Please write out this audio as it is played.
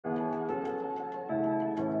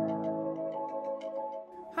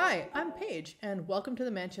Hi, I'm Paige, and welcome to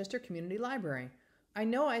the Manchester Community Library. I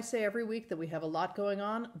know I say every week that we have a lot going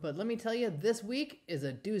on, but let me tell you, this week is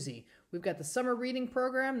a doozy. We've got the summer reading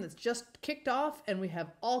program that's just kicked off, and we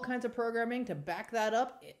have all kinds of programming to back that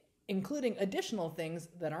up, including additional things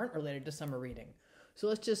that aren't related to summer reading. So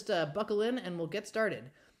let's just buckle in and we'll get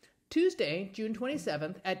started. Tuesday, June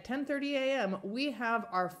 27th at 10:30 a.m., we have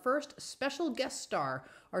our first special guest star,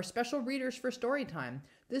 our special readers for Storytime.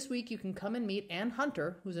 This week you can come and meet Ann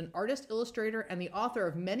Hunter, who's an artist, illustrator, and the author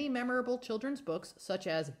of many memorable children's books such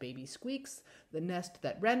as Baby Squeaks, The Nest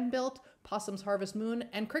That Wren Built, Possum's Harvest Moon,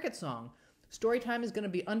 and Cricket Song. Storytime is going to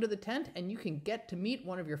be under the tent, and you can get to meet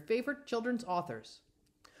one of your favorite children's authors.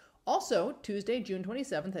 Also, Tuesday, June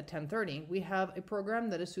 27th at 10:30, we have a program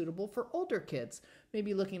that is suitable for older kids,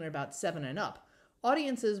 maybe looking at about 7 and up.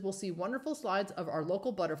 Audiences will see wonderful slides of our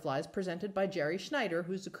local butterflies presented by Jerry Schneider,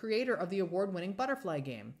 who's the creator of the award-winning butterfly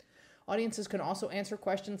game. Audiences can also answer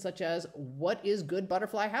questions such as, what is good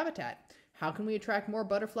butterfly habitat? How can we attract more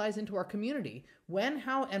butterflies into our community? When,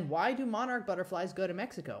 how, and why do monarch butterflies go to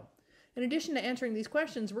Mexico? In addition to answering these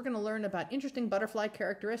questions, we're going to learn about interesting butterfly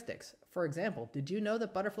characteristics. For example, did you know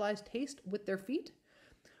that butterflies taste with their feet?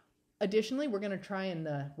 Additionally, we're going to try and,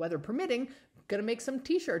 weather permitting, going to make some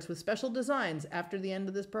t-shirts with special designs after the end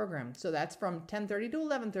of this program. So that's from 10:30 to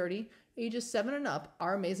 11:30, ages 7 and up,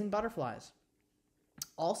 our amazing butterflies.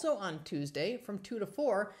 Also on Tuesday from 2 to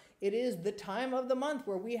 4, it is the time of the month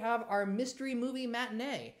where we have our mystery movie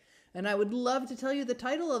matinee. And I would love to tell you the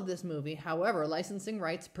title of this movie. However, licensing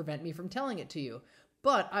rights prevent me from telling it to you.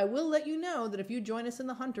 But I will let you know that if you join us in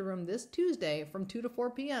the Hunter Room this Tuesday from 2 to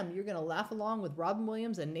 4 p.m., you're going to laugh along with Robin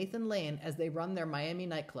Williams and Nathan Lane as they run their Miami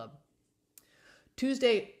nightclub.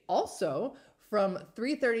 Tuesday also from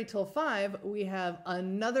 3:30 till 5, we have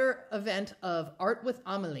another event of Art with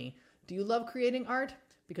Amelie. Do you love creating art?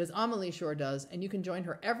 Because Amelie sure does, and you can join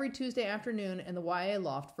her every Tuesday afternoon in the YA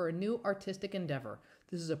Loft for a new artistic endeavor.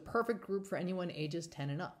 This is a perfect group for anyone ages 10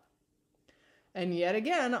 and up. And yet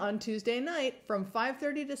again, on Tuesday night, from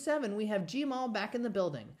 5:30 to 7, we have GMAL back in the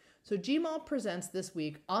building. So GMAL presents this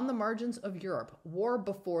week On the Margins of Europe, War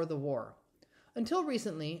Before the War. Until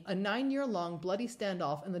recently, a 9-year-long bloody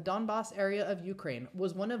standoff in the Donbass area of Ukraine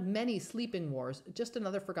was one of many sleeping wars, just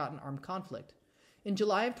another forgotten armed conflict. In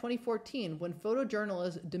July of 2014, when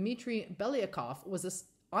photojournalist Dmitry Belyakov was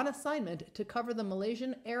on assignment to cover the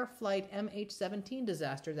Malaysian Air Flight MH17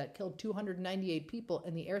 disaster that killed 298 people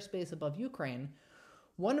in the airspace above Ukraine,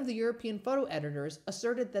 one of the European photo editors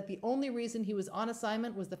asserted that the only reason he was on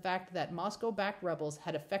assignment was the fact that Moscow-backed rebels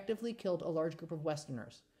had effectively killed a large group of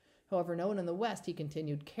Westerners. However, no one in the West, he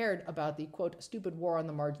continued, cared about the, quote, stupid war on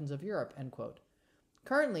the margins of Europe, end quote.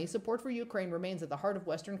 Currently, support for Ukraine remains at the heart of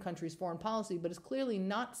Western countries' foreign policy, but is clearly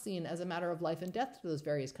not seen as a matter of life and death to those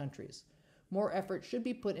various countries. More effort should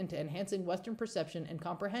be put into enhancing Western perception and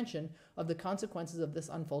comprehension of the consequences of this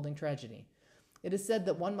unfolding tragedy. It is said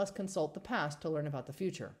that one must consult the past to learn about the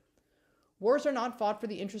future. Wars are not fought for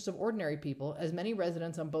the interests of ordinary people, as many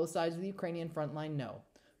residents on both sides of the Ukrainian front line know.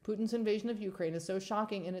 Putin's invasion of Ukraine is so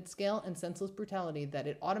shocking in its scale and senseless brutality that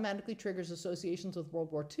it automatically triggers associations with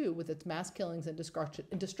World War II with its mass killings and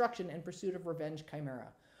destruction and pursuit of revenge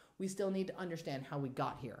chimera. We still need to understand how we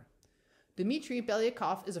got here. Dmitry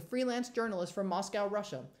Belyakov is a freelance journalist from Moscow,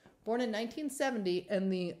 Russia. Born in 1970 in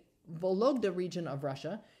the Vologda region of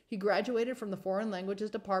Russia, he graduated from the Foreign Languages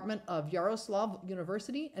Department of Yaroslav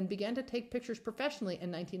University and began to take pictures professionally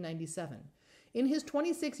in 1997. In his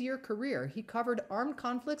 26-year career, he covered armed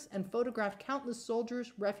conflicts and photographed countless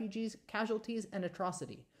soldiers, refugees, casualties, and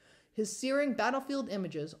atrocity. His searing battlefield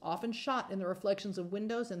images, often shot in the reflections of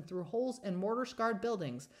windows and through holes in mortar-scarred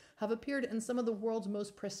buildings, have appeared in some of the world's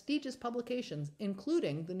most prestigious publications,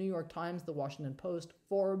 including the New York Times, the Washington Post,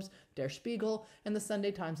 Forbes, Der Spiegel, and the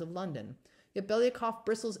Sunday Times of London. Yet Belyakov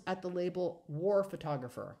bristles at the label war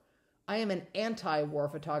photographer. I am an anti-war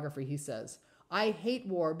photographer, he says. I hate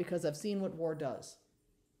war because I've seen what war does.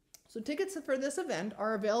 So tickets for this event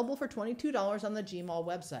are available for $22 on the GMAL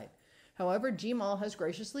website. However, GMAL has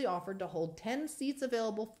graciously offered to hold 10 seats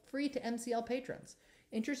available free to MCL patrons.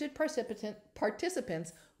 Interested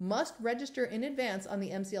participants must register in advance on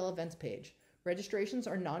the MCL events page. Registrations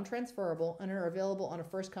are non-transferable and are available on a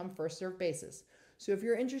first-come, first-served basis. So if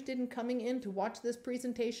you're interested in coming in to watch this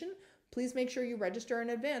presentation, please make sure you register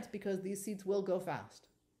in advance because these seats will go fast.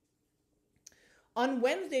 On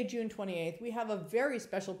Wednesday, June 28th, we have a very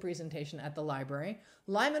special presentation at the library.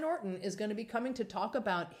 Lyman Orton is going to be coming to talk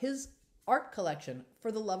about his art collection,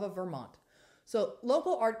 For the Love of Vermont. So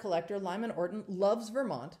local art collector Lyman Orton loves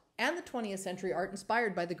Vermont and the 20th century art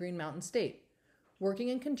inspired by the Green Mountain State. Working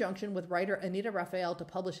in conjunction with writer Anita Raphael to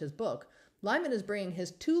publish his book, Lyman is bringing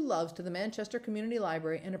his two loves to the Manchester Community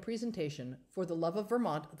Library in a presentation for the Love of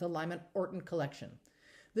Vermont, the Lyman Orton Collection.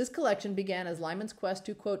 This collection began as Lyman's quest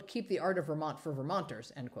to, quote, keep the art of Vermont for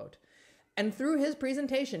Vermonters, end quote. And through his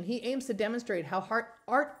presentation, he aims to demonstrate how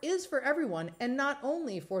art is for everyone and not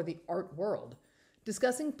only for the art world.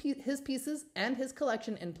 Discussing his pieces and his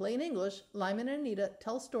collection in plain English, Lyman and Anita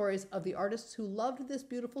tell stories of the artists who loved this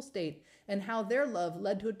beautiful state and how their love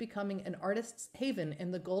led to it becoming an artist's haven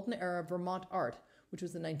in the golden era of Vermont art, which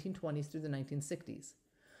was the 1920s through the 1960s.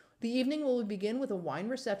 The evening will begin with a wine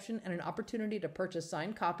reception and an opportunity to purchase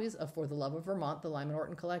signed copies of For the Love of Vermont, the Lyman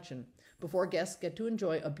Orton Collection, before guests get to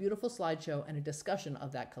enjoy a beautiful slideshow and a discussion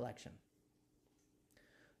of that collection.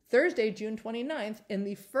 Thursday, June 29th, in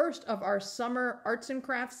the first of our summer arts and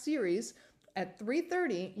crafts series, at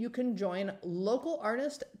 3:30, you can join local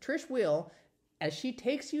artist Trish Wheel as she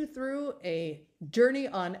takes you through a journey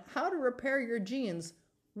on how to repair your jeans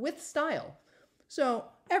with style. So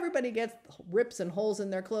everybody gets rips and holes in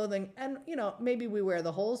their clothing, and maybe we wear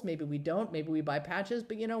the holes, maybe we don't, maybe we buy patches,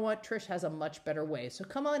 but you know what? Trish has a much better way. So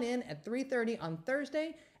come on in at 3:30 on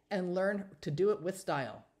Thursday and learn to do it with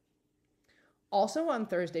style. Also on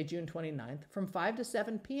Thursday, June 29th, from 5 to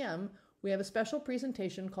 7 p.m., we have a special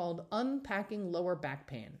presentation called Unpacking Lower Back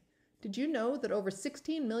Pain. Did you know that over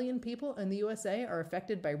 16 million people in the USA are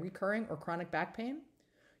affected by recurring or chronic back pain?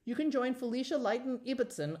 You can join Felicia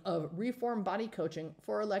Leighton-Ibbotson of Reform Body Coaching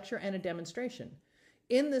for a lecture and a demonstration.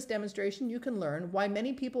 In this demonstration, you can learn why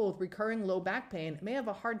many people with recurring low back pain may have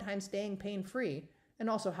a hard time staying pain-free and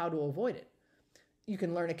also how to avoid it. You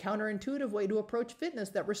can learn a counterintuitive way to approach fitness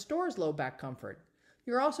that restores low back comfort.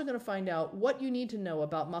 You're also going to find out what you need to know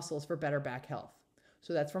about muscles for better back health.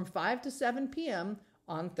 So that's from 5 to 7 p.m.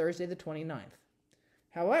 on Thursday the 29th.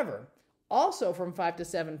 However, also from 5 to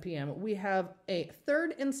 7 p.m., we have a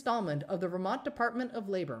third installment of the Vermont Department of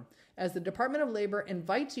Labor, as the Department of Labor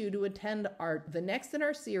invites you to attend the next in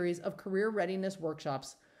our series of career readiness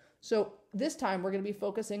workshops. So this time we're going to be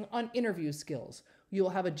focusing on interview skills.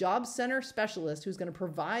 You'll have a job center specialist who's going to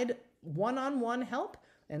provide one-on-one help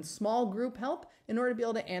and small group help in order to be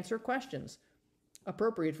able to answer questions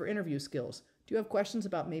appropriate for interview skills. Do you have questions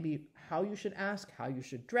about maybe how you should ask, how you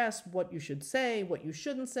should dress, what you should say, what you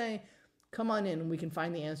shouldn't say? Come on in and we can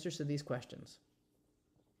find the answers to these questions.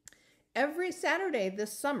 Every Saturday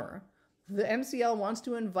this summer, the MCL wants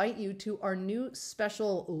to invite you to our new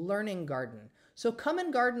special learning garden. So come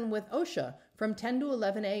and garden with OSHA from 10 to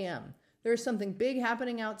 11 a.m. There's something big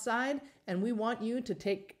happening outside, and we want you to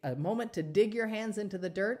take a moment to dig your hands into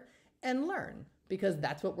the dirt and learn, because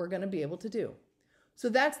that's what we're going to be able to do. So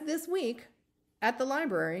that's this week at the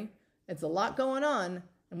library. It's a lot going on,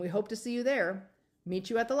 and we hope to see you there.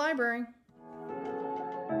 Meet you at the library.